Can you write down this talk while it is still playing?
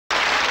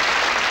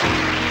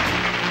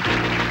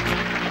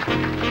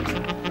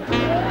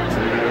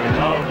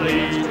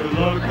Lovely to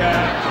look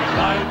at,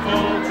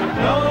 delightful to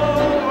know,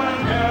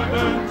 and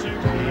heaven to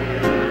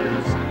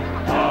kiss.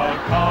 A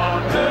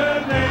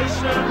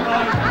combination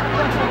like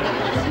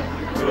this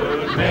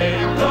could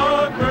make the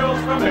girls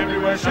from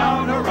everywhere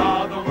shout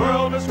hurrah. The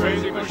world is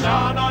crazy for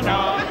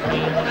sha-na-na.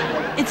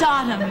 It's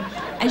autumn.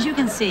 As you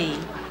can see,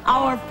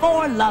 our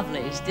four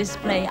lovelies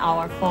display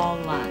our fall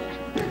line.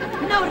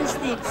 Notice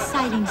the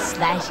exciting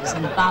slashes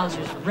in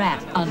Bowser's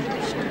wrapped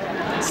undershirt,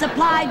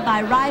 supplied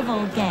by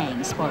rival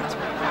gang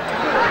sportsmen.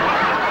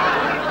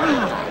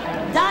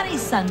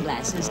 Donnie's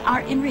sunglasses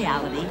are in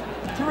reality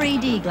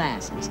 3D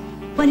glasses.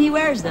 When he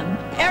wears them,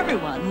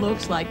 everyone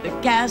looks like the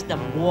cast of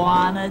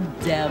Wanna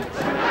Devil.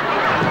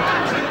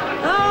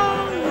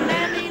 Oh,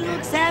 Lenny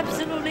looks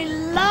absolutely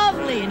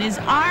lovely in his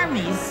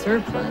army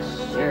surplus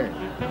shirt.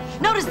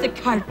 Notice the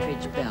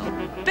cartridge belt,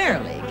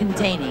 barely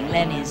containing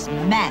Lenny's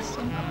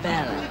massive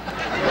belly.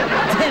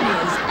 Lenny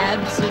is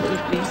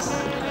absolutely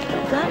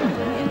stunning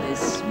in this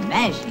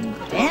smashing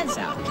dance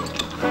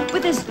outfit,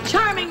 with his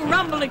charming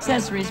rumble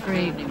accessories for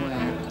evening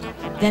wear.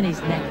 Denny's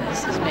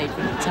necklace is made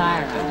from the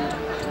tire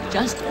iron.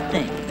 Just the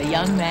thing the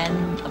young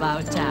man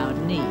about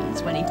town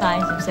needs when he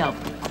finds himself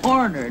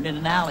cornered in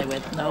an alley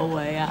with no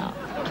way out.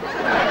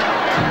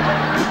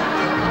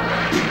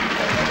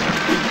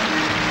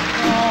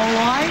 All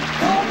white,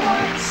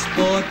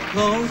 sport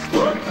coat,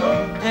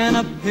 and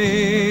a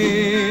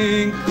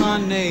pink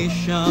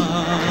carnation.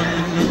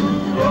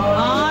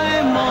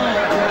 I'm all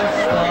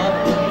dressed up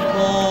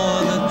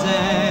for the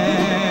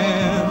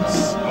dance.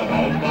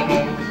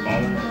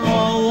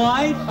 All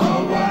white,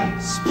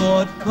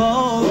 sport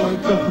coat,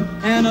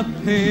 and a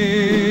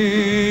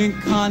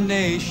pink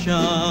carnation.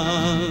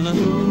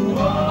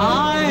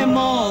 I'm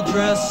all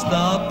dressed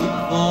up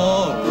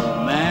for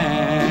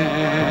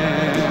romance.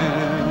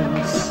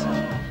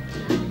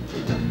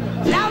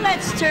 Now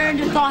let's turn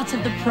to thoughts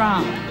of the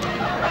prom.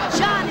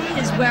 Johnny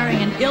is wearing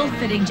an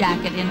ill-fitting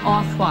jacket in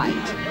off-white.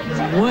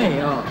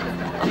 Way off.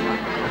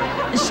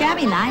 The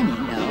shabby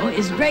lining, though,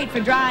 is great for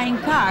drying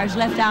cars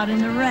left out in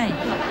the rain.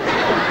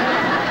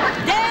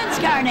 Dan's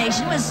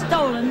carnation was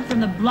stolen from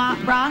the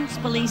Bronx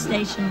police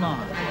station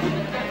lawn.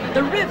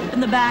 The rip in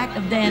the back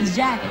of Dan's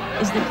jacket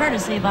is the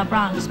courtesy of a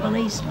Bronx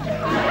policeman.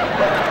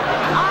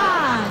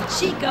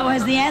 Chico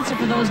has the answer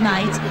for those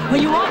nights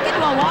when you walk into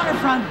a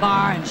waterfront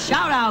bar and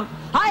shout out,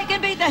 "I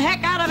can beat the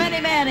heck out of any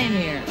man in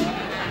here."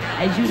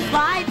 As you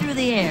fly through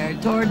the air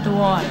toward the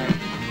water,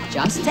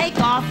 just take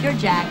off your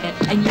jacket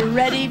and you're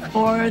ready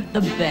for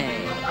the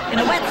bay in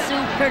a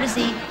wetsuit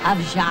courtesy of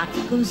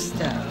Jocko.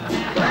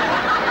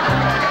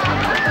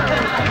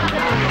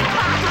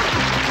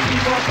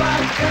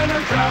 Black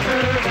dinner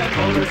trousers and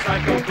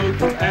motorcycle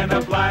boots and a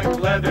black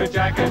leather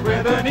jacket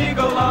with an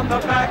eagle on the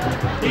back.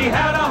 He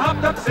had a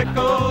hopped-up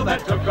sickle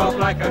that took off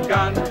like a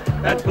gun.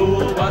 That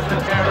fool was the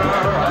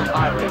terror of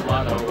Highway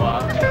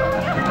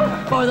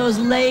 101. For those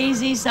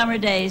lazy summer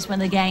days when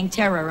the gang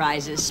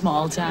terrorizes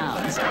small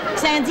towns,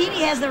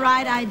 Santini has the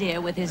right idea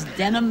with his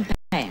denim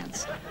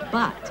pants.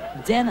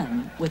 But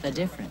denim with a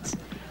difference.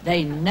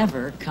 They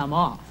never come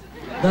off.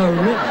 The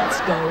rivets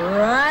go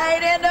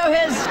right into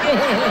his skin.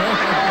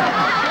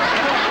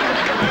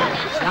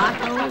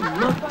 Jocko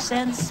looks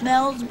and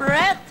smells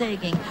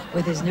breathtaking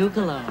with his new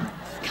cologne,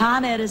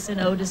 Con Edison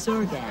Eau de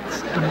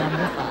Surgas,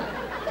 number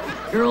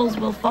 5. Girls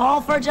will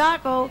fall for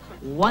Jocko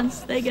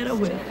once they get a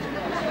whiff.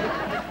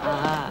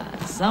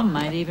 Some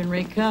might even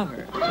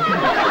recover.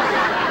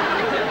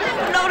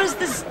 Notice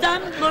the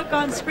stunned look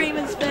on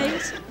Screamin's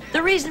face?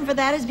 The reason for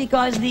that is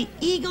because the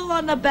eagle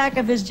on the back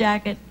of his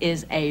jacket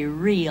is a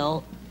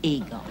real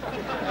eagle.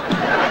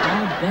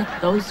 I bet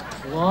those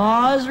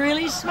claws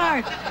really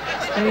smart.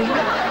 Stay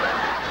there.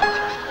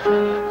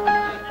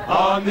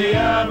 On the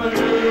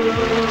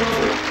avenue